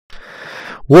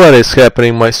What is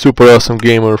happening, my super awesome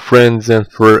gamer friends and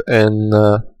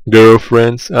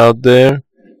girlfriends out there?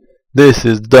 This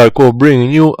is Dark Wolf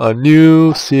bringing you a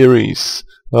new series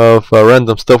of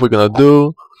random stuff we're gonna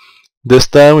do. This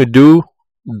time we do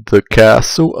the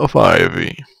Castle of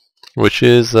Ivy, which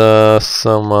is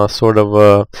some sort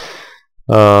of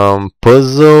a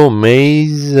puzzle,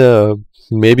 maze,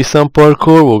 maybe some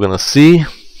parkour, we're gonna see.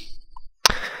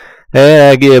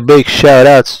 And I give a big shout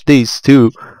out to these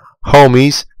two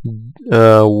homies,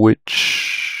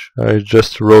 which I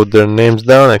just wrote their names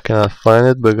down. I cannot find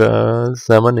it because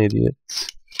I'm an idiot.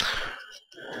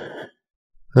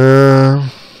 Well,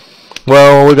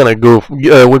 we're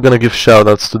gonna give shout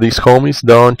outs to these homies,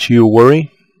 don't you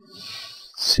worry.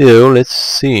 So let's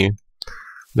see,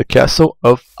 the Castle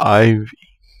of Ivy.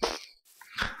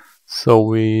 So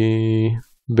we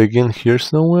begin here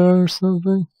somewhere or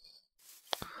something.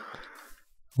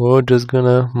 We're just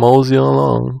gonna mosey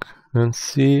along and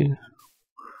see.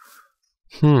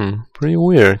 Pretty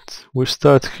weird. We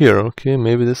start here, okay,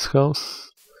 maybe this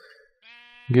house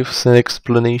gives an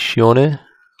explanation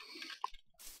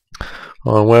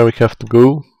on where we have to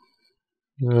go.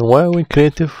 Why are we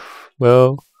creative?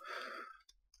 Well,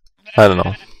 I don't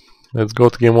know. Let's go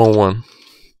to game 1-1.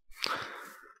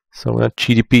 So we're not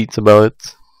cheaty peats about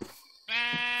it.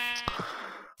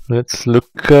 Let's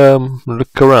look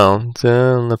around,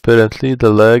 and apparently the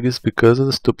lag is because of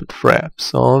the stupid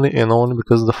fraps. Only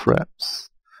because of the fraps.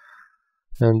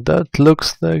 And that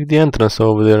looks like the entrance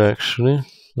over there actually.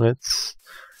 Let's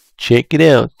check it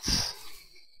out.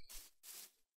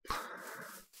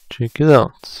 Check it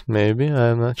out. Maybe,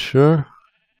 I'm not sure.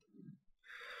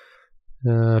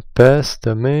 Past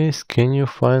the maze, can you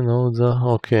find all the...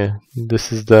 Okay,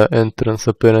 this is the entrance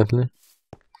apparently.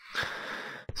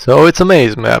 So it's a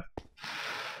maze map.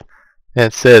 And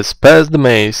it says, past the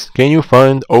maze, can you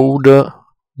find all the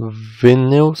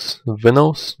vinyls?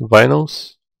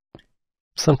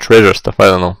 Some treasure stuff, I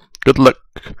don't know. Good luck.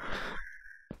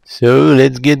 So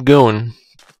let's get going.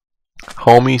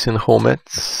 Homies and homettes.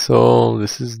 So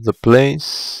this is the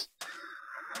place.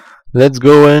 Let's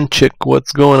go and check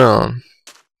what's going on.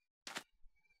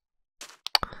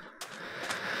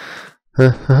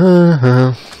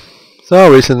 So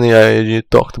recently I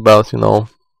talked about,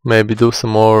 maybe do some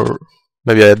more,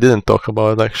 maybe I didn't talk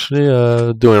about it actually,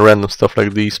 doing random stuff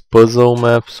like these puzzle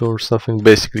maps or something,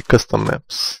 basically custom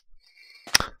maps.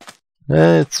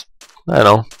 It's, I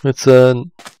don't know, it's a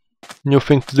new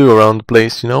thing to do around the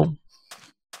place,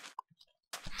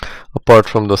 apart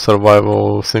from the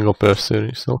survival single player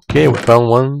series. Okay, we found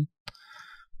one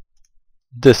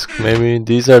disc, maybe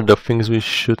these are the things we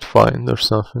should find or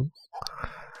something.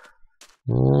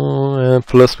 And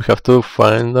plus we have to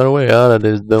find our way out of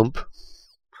this dump.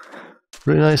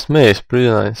 Pretty nice maze, pretty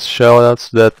nice. Shout out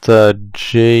to that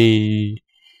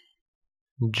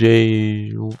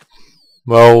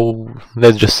well,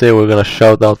 let's just say we're gonna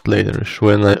shout out later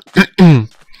when I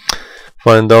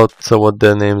find out what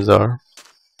their names are.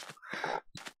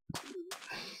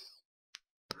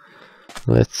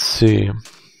 Let's see.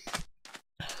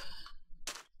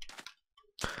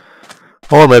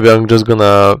 Or maybe I'm just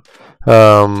gonna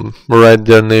write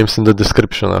their names in the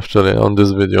description actually on this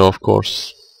video, of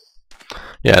course.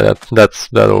 Yeah,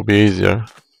 that will be easier,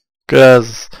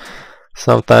 because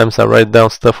sometimes I write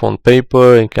down stuff on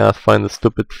paper and cannot find the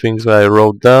stupid things that I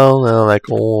wrote down, and I'm like,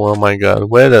 oh my god,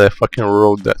 where did I fucking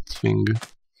wrote that thing?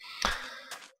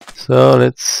 So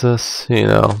let's see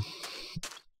now.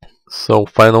 So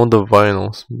find all the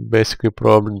vinyls, basically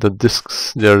probably the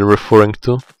discs they're referring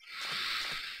to.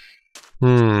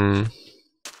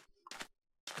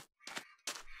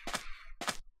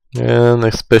 And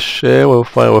especially we'll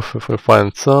find, if we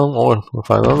find some, or we'll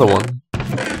find another one.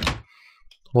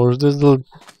 Or is this the...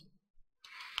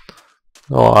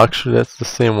 Oh, actually that's the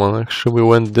same one. Actually we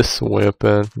went this way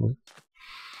apparently,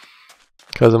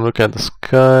 because I'm looking at the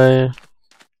sky.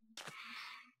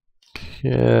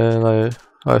 Yeah, and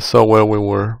I saw where we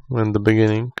were in the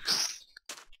beginning.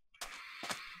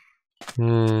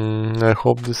 I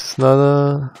hope this is not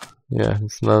a... Yeah,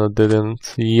 it's not a dead end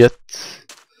yet.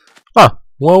 Ah!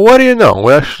 Well, what do you know?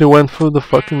 We actually went through the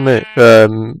fucking maze,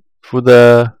 through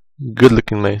the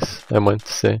good-looking maze, I meant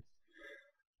to say.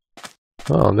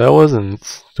 Oh, that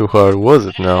wasn't too hard, was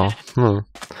it now?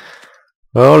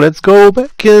 Well, let's go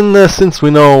back in, since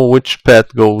we know which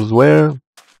path goes where.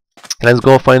 Let's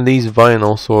go find these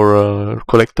vinyls or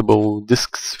collectible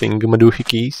discs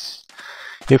thingamadoohickeys,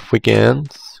 if we can.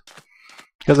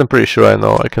 Because I'm pretty sure I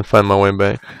know I can find my way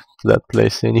back to that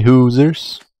place. Any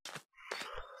hoosers?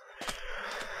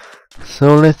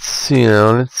 So let's see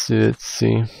now, let's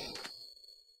see.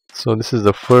 So this is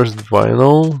the first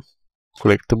vinyl.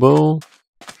 collectible.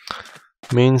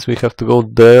 Means we have to go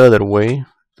the other way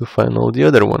to find all the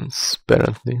other ones,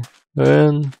 apparently.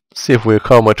 And see if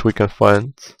how much we can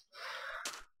find.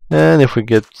 And if we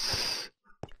get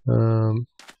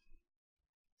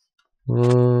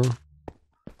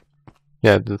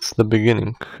yeah, that's the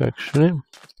beginning actually.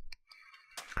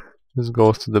 This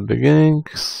goes to the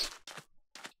beginnings.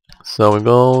 So we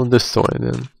go this way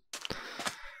then.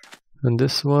 And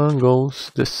this one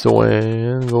goes this way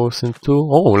and goes into,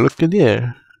 oh, look at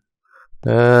there.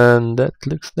 And that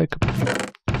looks like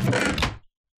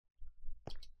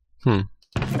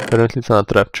apparently it's not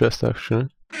a trap chest actually.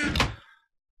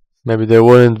 Maybe they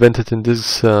were invented in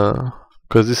this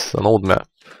because this is an old map.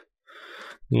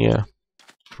 Yeah.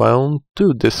 Found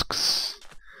 2 discs.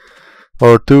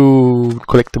 Or 2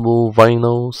 collectible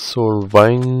vinyls or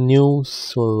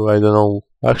vinyls, or I don't know.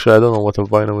 Actually, I don't know what a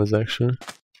vinyl is actually.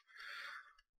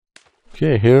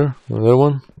 Okay, here, another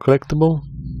one, collectible.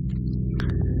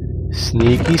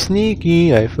 Sneaky,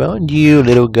 sneaky, I found you,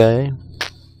 little guy.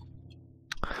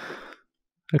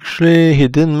 Actually, he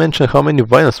didn't mention how many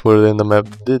vinyls were in the map,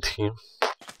 did he?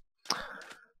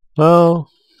 Well,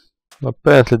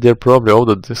 apparently they're probably all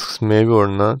the discs, maybe, or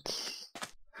not.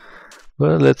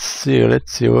 Well, let's see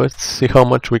how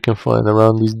much we can find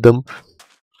around this dump.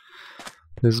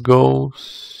 This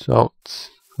goes out,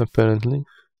 apparently.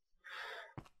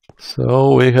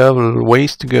 So we have a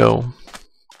ways to go.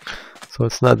 So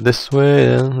it's not this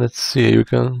way, and let's see, you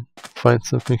can find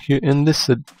something here in this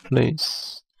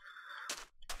place.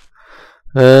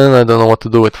 And I don't know what to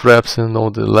do with fraps and all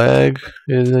the lag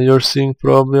you're seeing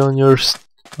probably on your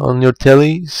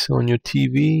tellies, on your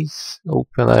TVs.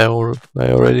 Open, I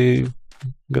already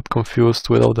got confused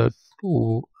with all that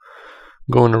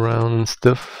going around and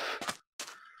stuff.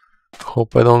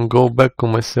 Hope I don't go back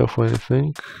on myself or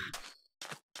anything.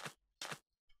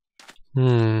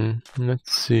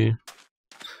 Let's see.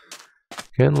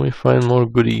 Can we find more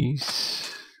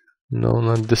goodies? No,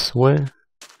 not this way.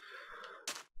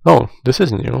 Oh, this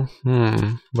is new.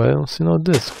 But I don't see no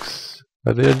discs.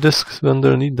 Are there discs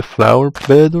underneath the flower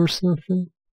bed or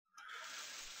something?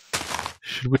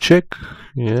 Should we check?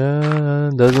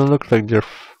 Yeah, doesn't look like there's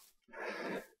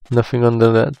nothing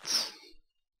under that.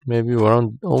 Maybe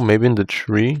around, oh, maybe in the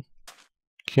tree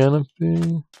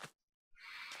canopy.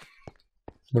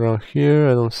 Around here,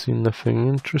 I don't see nothing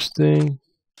interesting.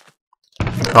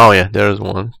 Oh yeah, there's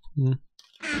one.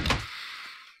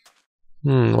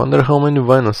 Wonder how many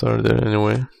vinyls are there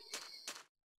anyway.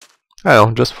 I don't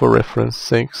know, just for reference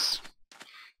sakes.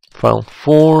 Found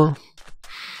 4.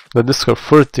 The discs are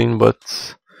 13,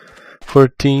 but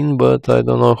I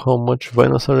don't know how much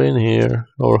vinyls are in here,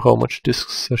 or how much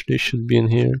discs actually should be in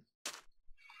here.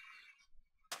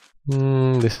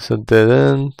 This is a dead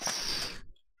end.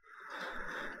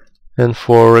 And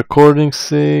for recording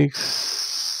sakes,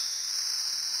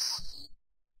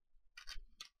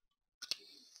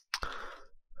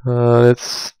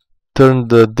 let's turn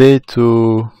the day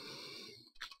to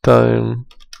time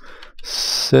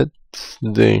set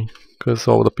day, because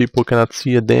all the people cannot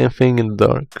see a damn thing in the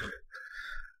dark.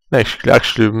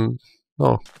 Actually,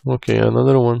 oh, okay,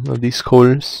 another one of these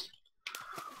holes.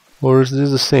 Or is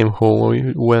this the same hole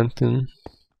we went in?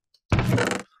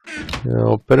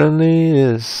 Yeah, apparently it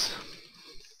is.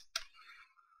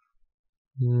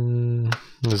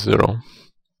 0.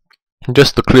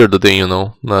 Just to clear the day, you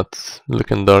know, not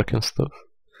looking dark and stuff.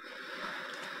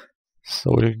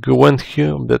 So we went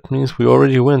here, that means we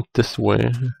already went this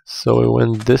way. So we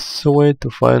went this way to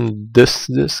find this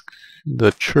disc,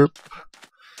 the chirp.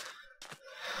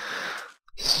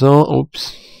 So,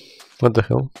 oops, what the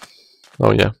hell?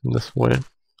 Oh yeah, this way.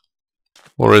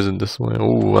 Or is it this way?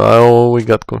 Oh, we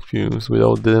got confused with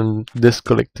all the disc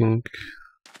collecting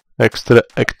extra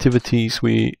activities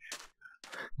we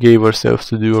gave ourselves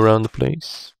to do around the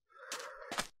place.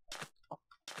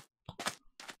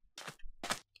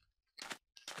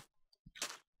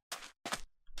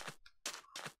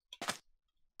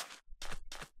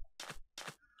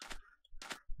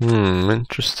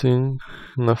 Interesting.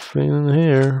 Nothing in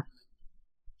here.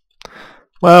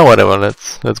 Well, whatever.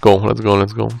 Let's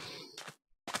go.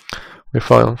 We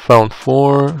found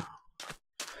 4.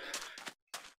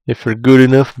 If you're good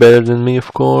enough, better than me,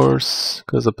 of course,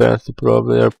 because apparently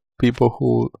probably there are people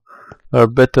who are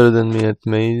better than me at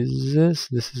mazes.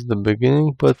 This is the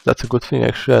beginning, but that's a good thing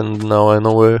actually, and now I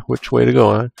know which way to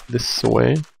go. This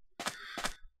way.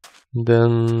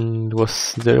 Then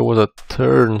there was a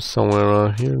turn somewhere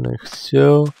around here next,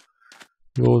 so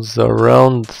it goes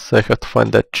around. I have to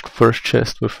find that first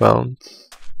chest we found,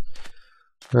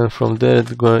 and from there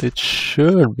it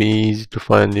should be easy to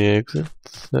find the exit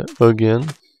again.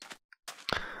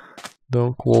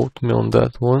 Don't quote me on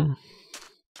that one.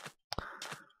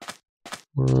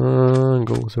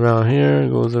 Goes around here,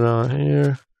 goes around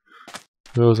here,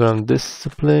 goes around this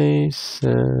place,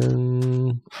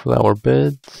 and flower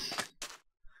bed.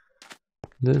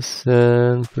 This,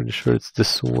 and pretty sure it's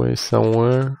this way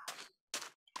somewhere.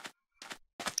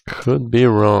 Could be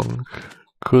wrong.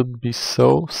 Could be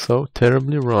so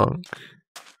terribly wrong.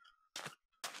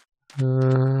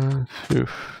 Phew.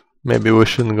 Maybe we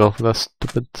shouldn't go for that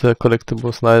stupid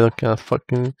collectible slide. I can't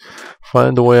fucking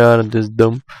find a way out of this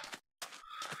dump.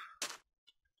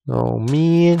 Oh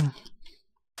man.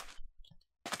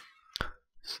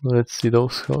 So let's see,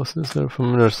 those houses are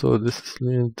familiar. So this is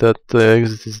that the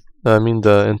exit is, I mean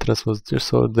the entrance was there,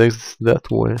 so the exit is that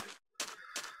way.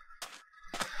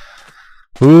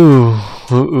 Ooh,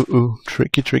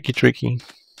 tricky. Very tricky.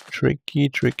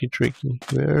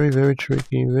 Very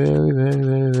tricky.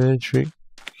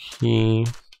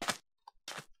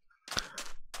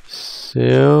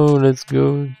 So let's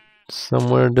go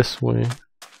somewhere this way.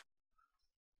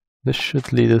 This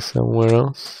should lead us somewhere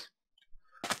else,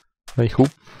 I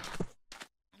hope.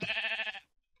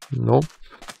 Nope.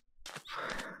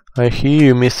 I hear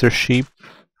you, Mr. Sheep.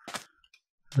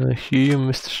 I hear you,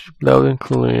 Mr. Sheep, loud and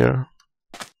clear.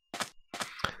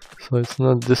 So it's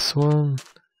not this one.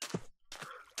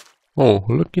 Oh,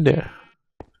 looky there.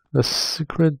 A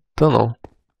secret tunnel.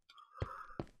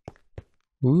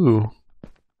 Ooh.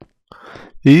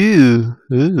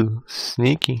 Ooh,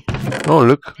 sneaky. Oh,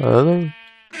 look, another.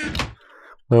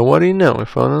 Well, what do you know? I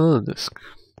found another disc.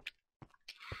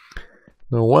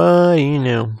 Well, why you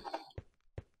know?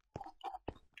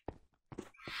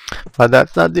 But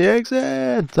that's not the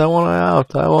exit! I want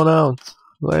out!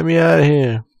 Let me out of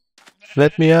here!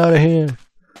 Let me out of here!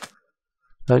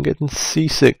 I'm getting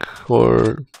seasick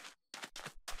or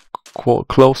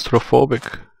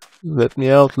claustrophobic. Let me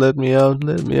out!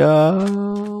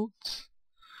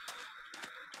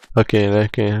 Okay,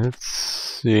 let's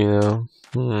see now.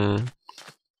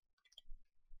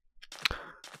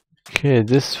 Okay,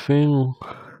 this thing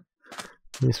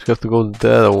means we have to go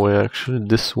that way, actually,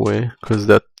 this way, because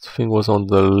that thing was on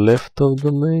the left of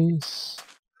the maze.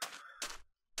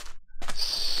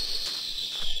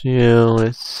 Yeah,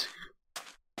 let's see.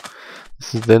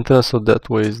 This is the entrance, so that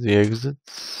way is the exit.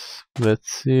 Let's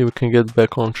see if we can get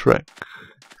back on track.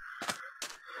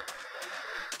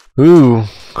 Ooh,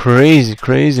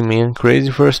 crazy man,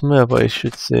 crazy first map, I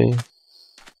should say.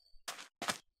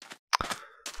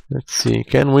 Let's see,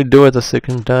 can we do it a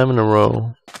second time in a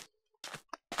row?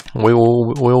 We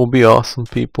will be awesome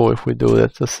people if we do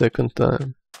that a second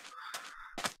time.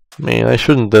 Man, I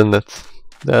shouldn't have done that.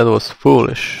 That was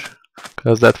foolish.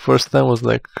 Cause that first time was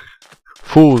like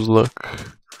fool's luck.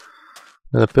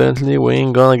 And apparently we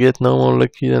ain't gonna get no more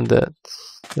lucky than that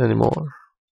anymore.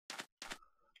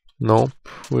 Nope,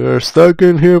 we are stuck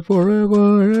in here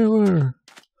forever.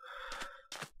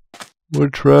 We're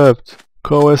trapped.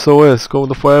 Call SOS, call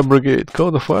the fire brigade, call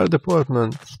the fire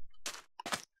department,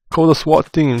 call the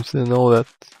SWAT teams and all that.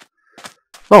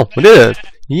 Oh, we did it!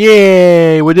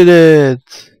 Yay, we did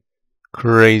it!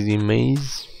 Crazy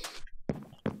maze.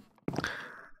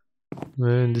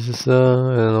 And this is I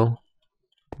don't know,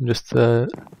 just a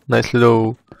nice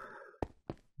little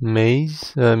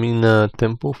maze, I mean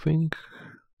temple thing.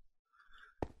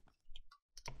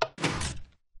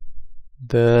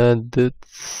 That did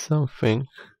something.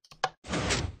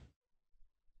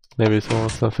 Maybe it's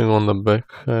something on the back,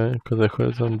 because I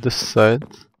heard it on this side.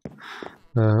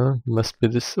 Must be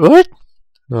this. What?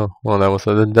 Oh, well, that was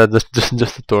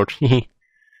just a torch.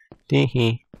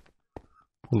 Tee.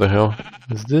 What the hell?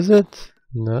 Is this it?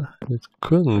 No, it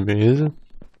couldn't be, is it?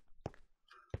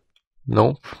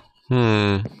 Nope.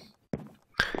 What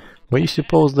do you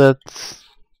suppose that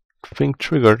thing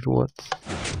triggered? What?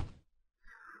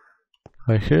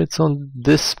 I hear it's on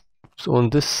this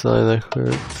side. I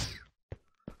heard.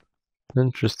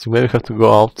 Interesting. Maybe I have to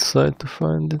go outside to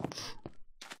find it.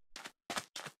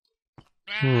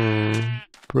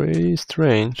 Pretty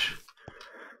strange.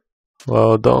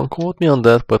 Well, don't quote me on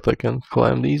that, but I can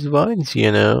climb these vines, you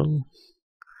know.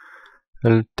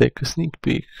 I'll take a sneak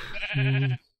peek.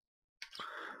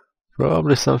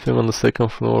 Probably something on the second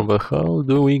floor, but how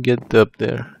do we get up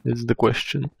there? Is the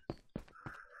question.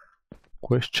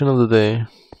 Question of the day.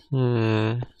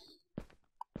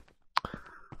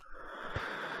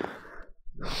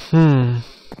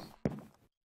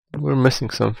 We're missing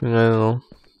something, I don't know.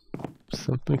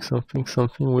 Something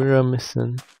we are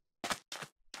missing.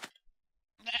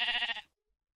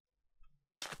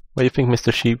 What do you think,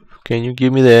 Mr. Sheep? Can you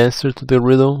give me the answer to the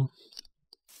riddle?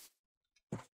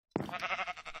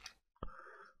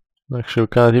 Actually, we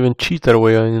can't even cheat our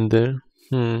way in there.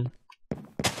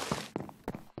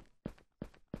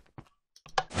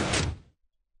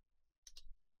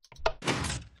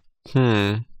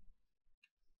 Huh.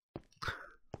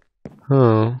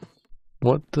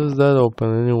 What does that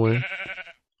open anyway?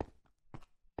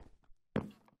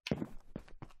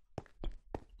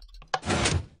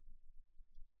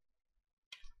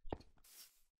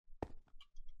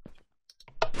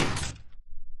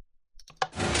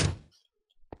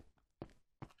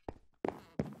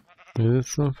 Is it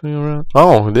something around?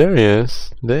 Oh, there he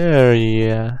is. There,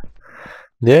 yeah.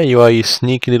 There you are, you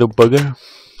sneaky little bugger.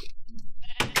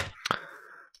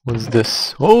 What's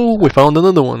this? Oh, we found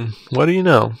another one. What do you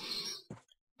know?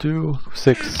 2,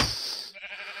 6.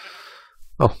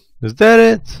 Oh, is that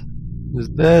it? Is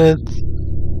that it?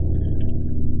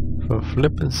 For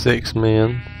flipping sakes,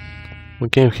 man. We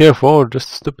came here for just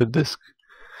a stupid disc.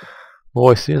 Oh,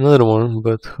 I see another one,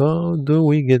 but how do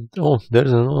we get... Oh,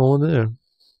 there's another one there.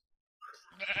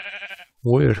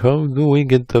 Weird, how do we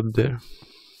get up there?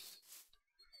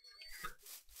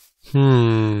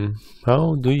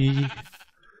 How do you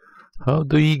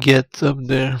get up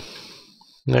there?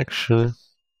 Actually,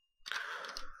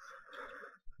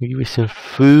 give me some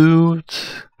food,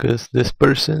 cause this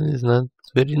person is not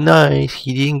very nice.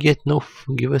 He didn't give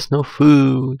us no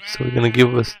food, so we're gonna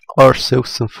give ourselves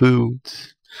some food.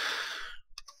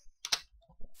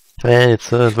 And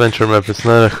it's an adventure map. It's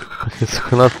not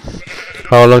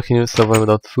how long can you survive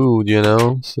without food, you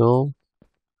know? So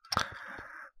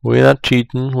we're not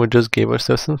cheating. We just gave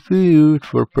ourselves some food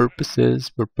for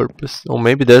purposes. Oh,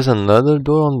 maybe there's another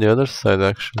door on the other side.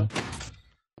 Actually,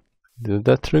 did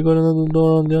that trigger another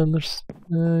door on the other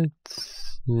side?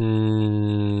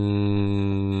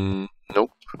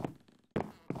 Nope.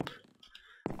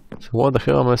 So what the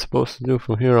hell am I supposed to do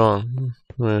from here on?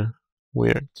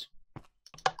 Weird.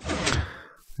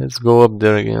 Let's go up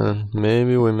there again.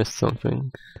 Maybe we missed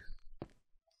something.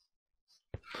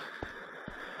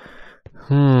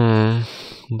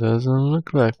 Doesn't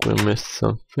look like we missed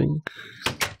something.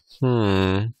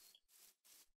 How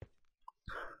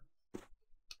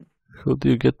do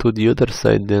you get to the other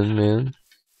side then, man?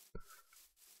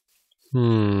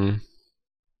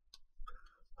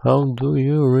 How do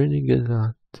you really get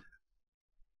out?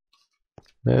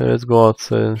 Let's go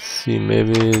outside and see.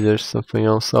 Maybe there's something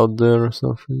else out there or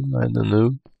something. I don't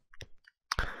know.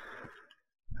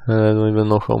 I don't even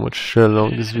know how much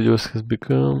long this video has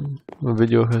become.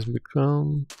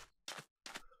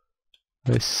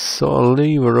 I saw a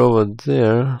lever over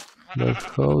there, but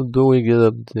how do we get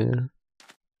up there?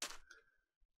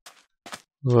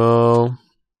 Well,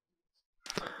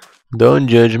 don't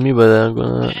judge me, but I'm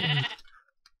gonna...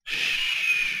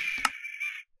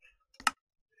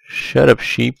 Shut up,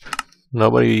 sheep.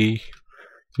 Nobody...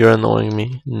 You're annoying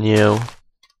me. No.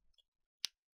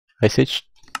 I said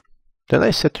then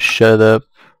I said to shut up.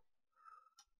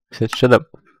 I said shut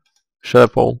up. Shut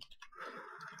up, all.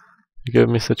 You give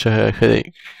me such a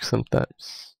headache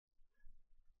sometimes.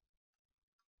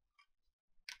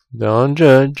 Don't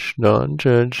judge. Don't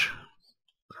judge.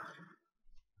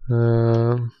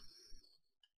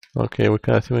 Okay, we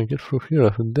can't even get through here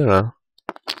or there.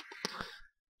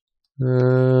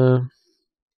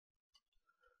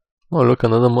 Oh, look,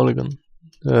 another mulligan.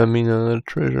 I mean, another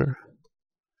treasure.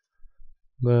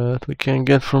 But we can't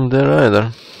get from there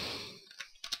either.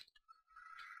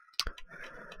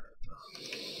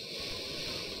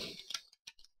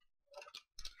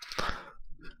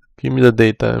 Give me the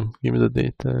daytime. Give me the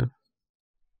daytime.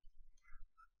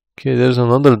 Okay, there's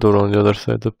another door on the other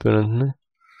side apparently.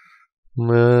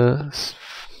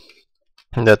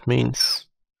 That means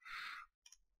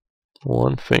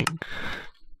one thing.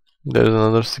 There's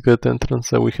another secret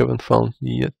entrance that we haven't found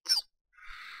yet.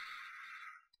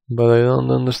 But I don't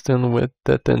understand what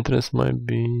that entrance might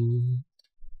be.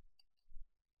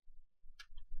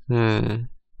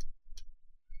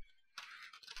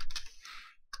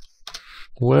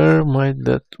 Where might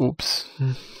that... Oops.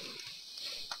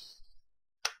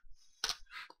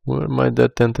 Where might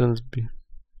that entrance be?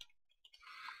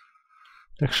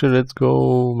 Actually, let's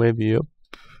go maybe up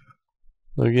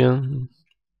again.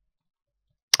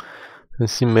 And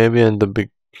see, maybe in the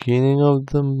beginning of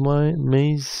the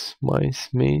maze,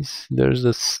 there's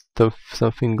a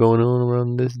something going on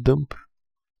around this dump.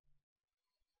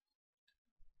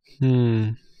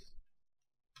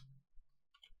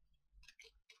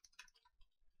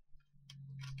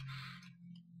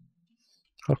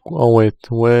 Oh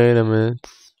wait a minute.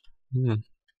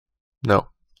 No.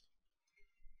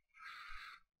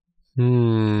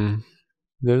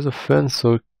 There's a fence,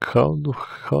 so how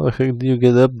the heck do you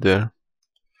get up there?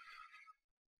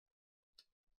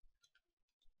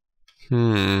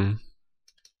 And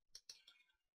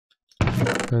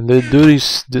do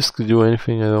these discs do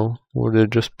anything at all? Or they're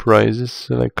just prizes,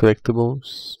 like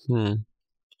collectibles?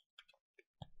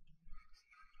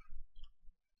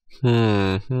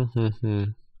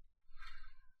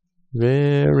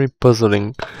 Very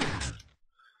puzzling.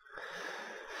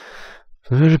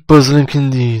 Very puzzling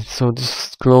indeed. So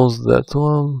this closed that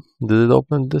one. Did it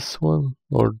open this one?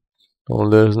 Or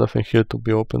there's nothing here to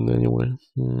be opened anyway.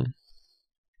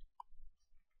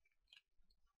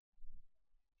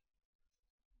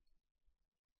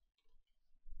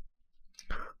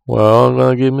 Well, I'm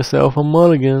gonna give myself a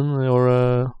mulligan or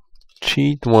a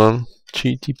cheaty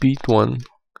Pete one.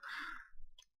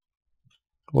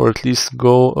 Or at least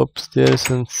go upstairs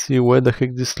and see where the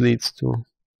heck this leads to.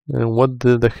 And what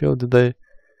the hell did I...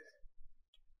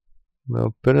 Well,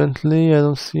 apparently I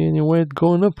don't see any way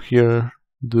going up here.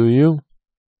 Do you?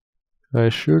 I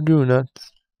sure do not.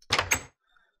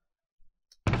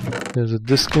 There's a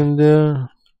disc in there.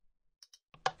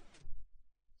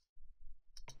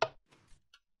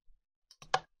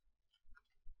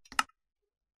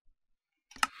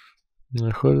 I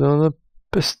heard on a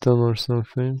piston or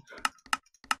something.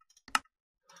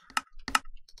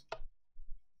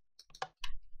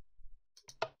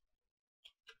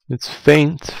 It's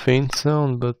faint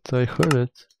sound, but I heard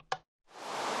it.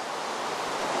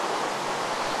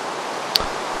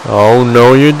 Oh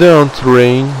no you don't,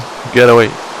 Rain. Get away.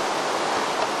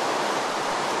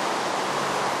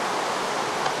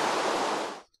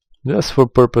 Just for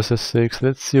purpose's sake,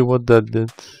 let's see what that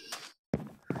did.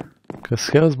 Cause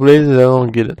Hell's Blazes, I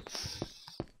don't get it.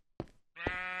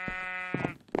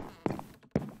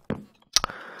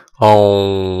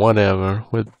 Oh, whatever.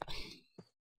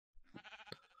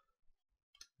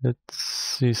 Let's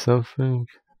see something.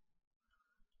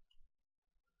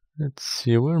 Let's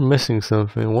see, we're missing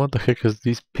something. What the heck is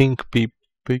this pink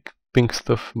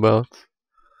stuff about?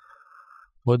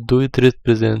 What do it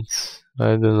represent?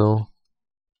 I don't know.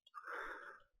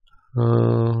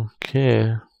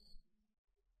 Okay.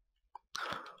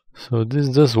 So this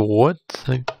does what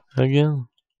again?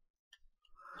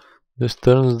 This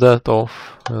turns that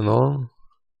off and on.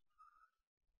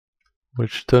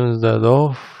 Which turns that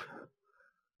off.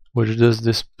 Which does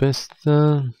this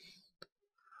piston.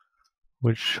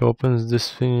 Which opens this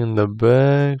thing in the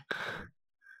back.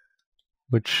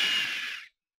 Which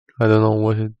I don't know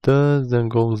what it does. Then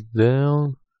goes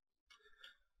down.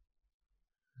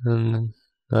 And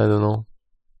I don't know.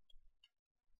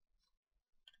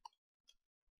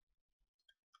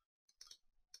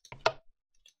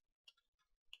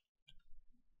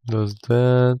 Does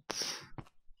that.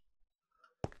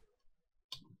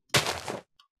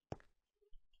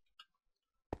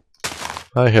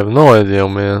 I have no idea,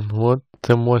 man. What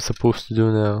am I supposed to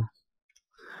do now?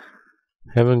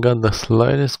 Haven't got the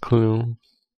slightest clue.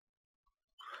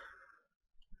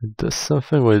 It does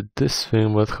something with this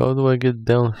thing, but how do I get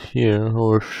down here?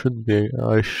 Or should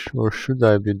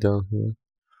I be down here?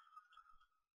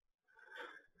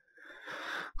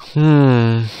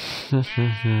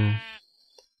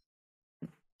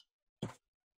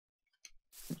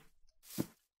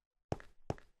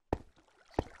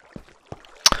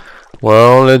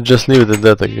 Well, let's just leave it at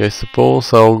that, I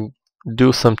suppose. I'll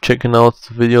do some checking out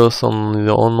videos on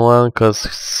the online, cause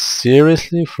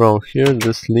seriously, from here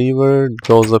this lever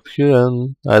goes up here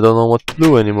and I don't know what to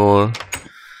do anymore.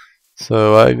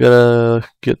 So I gotta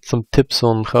get some tips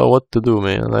on what to do,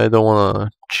 man. I don't wanna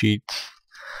cheat.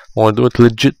 I wanna do it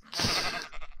legit.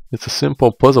 It's a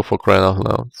simple puzzle, for crying out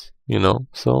loud, you know.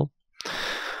 So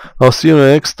I'll see you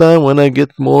next time when I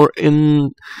get more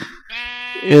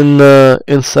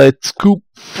inside scoop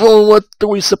on what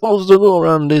we supposed to do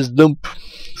around this dump.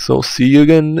 So see you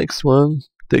again next one.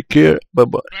 Take care. Bye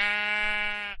bye.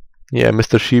 Yeah,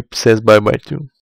 Mr. Sheep says bye bye too.